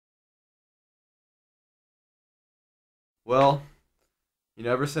Well,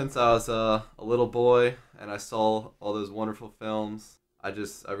 ever since I was a little boy and I saw all those wonderful films, I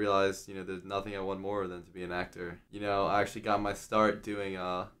realized, there's nothing I want more than to be an actor. I actually got my start doing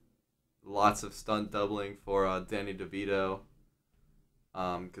lots of stunt doubling for Danny DeVito,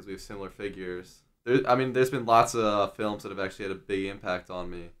 because we have similar figures. There's been lots of films that have actually had a big impact on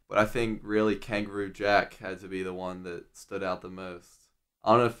me, but I think really Kangaroo Jack had to be the one that stood out the most.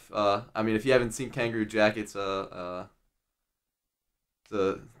 I don't know if if you haven't seen Kangaroo Jack, it's a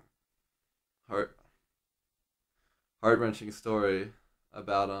heart heart wrenching story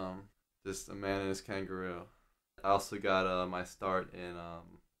about just a man and his kangaroo. I also got my start in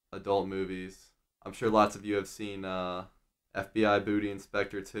adult movies. I'm sure lots of you have seen FBI Booty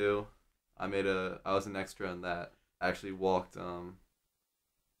Inspector 2. I was an extra in that. I actually walked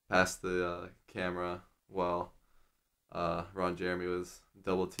past the camera while Ron Jeremy was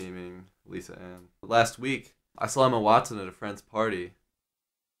double teaming Lisa Ann. Last week, I saw Emma Watson at a friend's party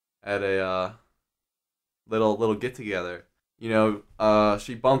at a little get together.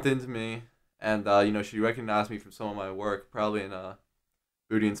 She bumped into me, and she recognized me from some of my work, probably in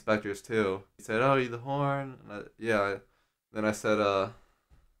Booty Inspectors too. He said, "Oh, you the horn?" Yeah. Then I said,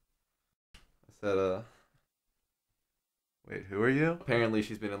 "Wait, who are you?" Apparently,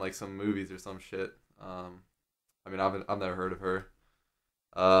 she's been in like some movies or some shit. I've never heard of her.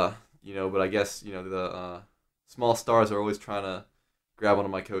 But I guess the small stars are always trying to grab one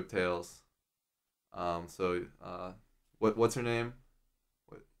of my coattails. What's her name?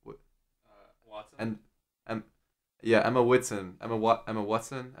 What Watson. and and yeah, Emma Whitson, Emma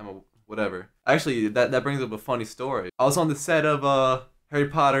Watson, Emma whatever. Actually, that brings up a funny story. I was on the set of Harry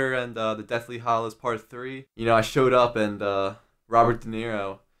Potter and the Deathly Hallows Part 3. I showed up and Robert De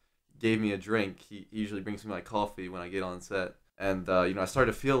Niro gave me a drink. He usually brings me my coffee when I get on set. And I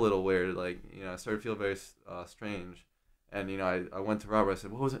started to feel a little weird, like I started to feel very strange. And I went to Robert. I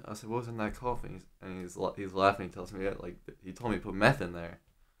said, "What was it?" I said, "What was in that coffee?" He's laughing. He tells me that like he told me to put meth in there.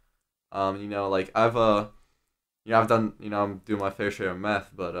 Like I've done, I'm doing my fair share of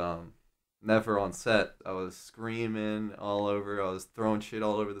meth, but never on set. I was screaming all over. I was throwing shit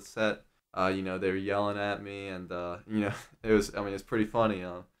all over the set. They were yelling at me, and it's pretty funny.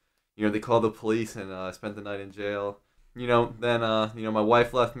 They called the police, and I spent the night in jail. Then my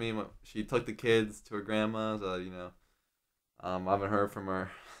wife left me. She took the kids to her grandma's. I haven't heard from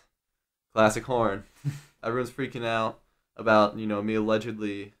her. Classic horn. Everyone's freaking out about me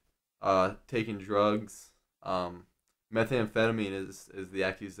allegedly taking drugs. Methamphetamine is the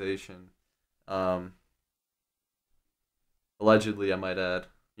accusation. Um, Allegedly, I might add.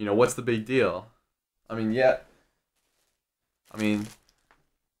 What's the big deal? I mean, yeah. I mean,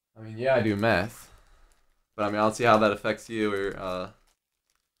 yeah, I do meth, but I don't see how that affects you or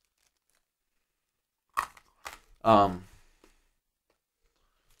um.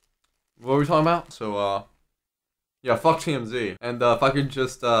 What were we talking about? So yeah, fuck TMZ. And if I could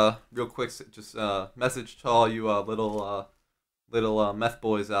just real quick just message to all you little meth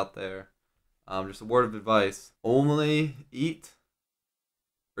boys out there. Just a word of advice: only eat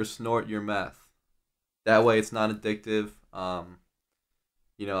or snort your meth. That way, it's not addictive.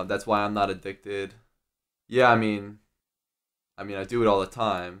 That's why I'm not addicted. Yeah, I do it all the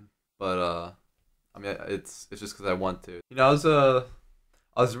time, but it's just because I want to.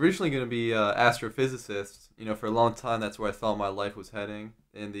 I was originally going to be an astrophysicist. For a long time, that's where I thought my life was heading.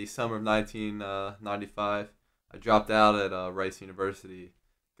 In the summer of 1995, I dropped out at Rice University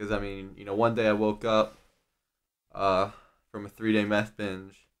because one day I woke up from a 3-day meth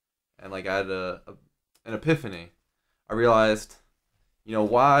binge, and like I had an epiphany. I realized,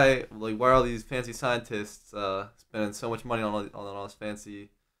 why are all these fancy scientists spending so much money on all this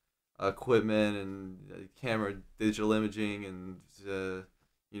fancy equipment and camera digital imaging and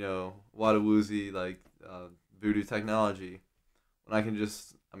Wadawoozy voodoo technology when I can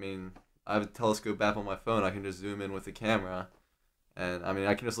just I have a telescope app on my phone. I can just zoom in with the camera, and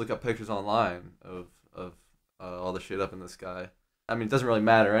I can just look up pictures online of all the shit up in the sky. It doesn't really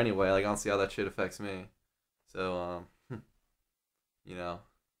matter anyway. Like I don't see how that shit affects me. So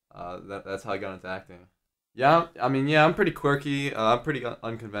that's how I got into acting. Yeah, yeah, I'm pretty quirky. I'm pretty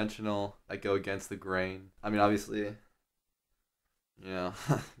unconventional. I go against the grain. Obviously,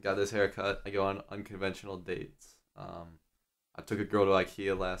 got this haircut. I go on unconventional dates. I took a girl to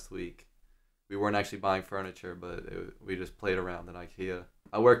IKEA last week. We weren't actually buying furniture, but we just played around in IKEA.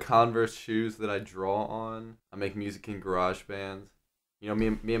 I wear Converse shoes that I draw on. I make music in GarageBand.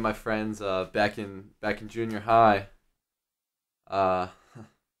 Me and my friends back in junior high. Uh,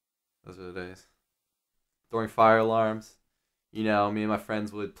 those are the days. Throwing fire alarms. Me and my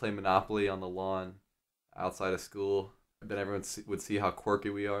friends would play Monopoly on the lawn outside of school. Then everyone would see how quirky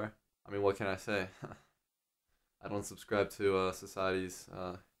we are. I mean, what can I say? I don't subscribe to society's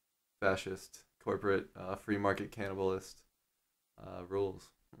fascist, corporate, free market cannibalist rules.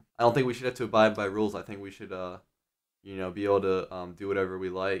 I don't think we should have to abide by rules. I think we should, be able to do whatever we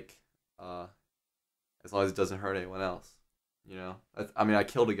like, as long as it doesn't hurt anyone else. I mean, I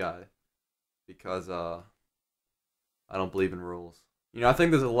killed a guy because I don't believe in rules. I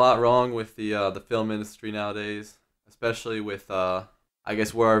think there's a lot wrong with the film industry nowadays, especially with I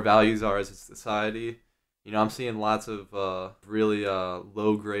guess where our values are as a society. I'm seeing lots of really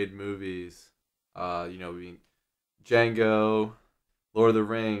low grade movies. Being Django, Lord of the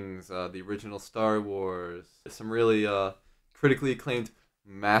Rings, the original Star Wars. Some really critically acclaimed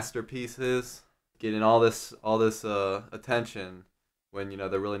masterpieces getting all this attention when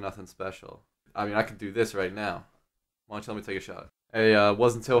they're really nothing special. I mean, I could do this right now. Why don't you let me take a shot? Hey,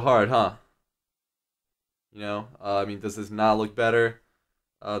 wasn't so hard, huh? I mean, does this not look better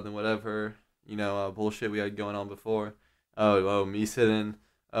than whatever bullshit we had going on before? Me sitting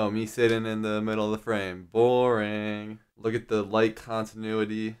in the middle of the frame. Boring. Look at the light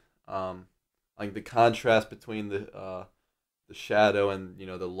continuity. Like the contrast between the shadow and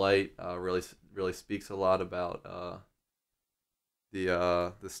the light really speaks a lot about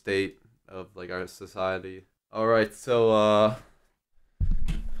the state of like our society. All right, so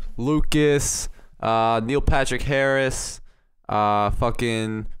Lucas, Neil Patrick Harris,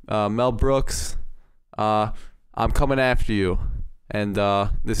 fucking Mel Brooks, I'm coming after you. And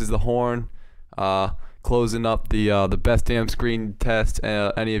this is the horn, closing up the best damn screen test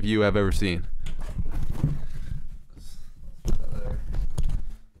any of you have ever seen.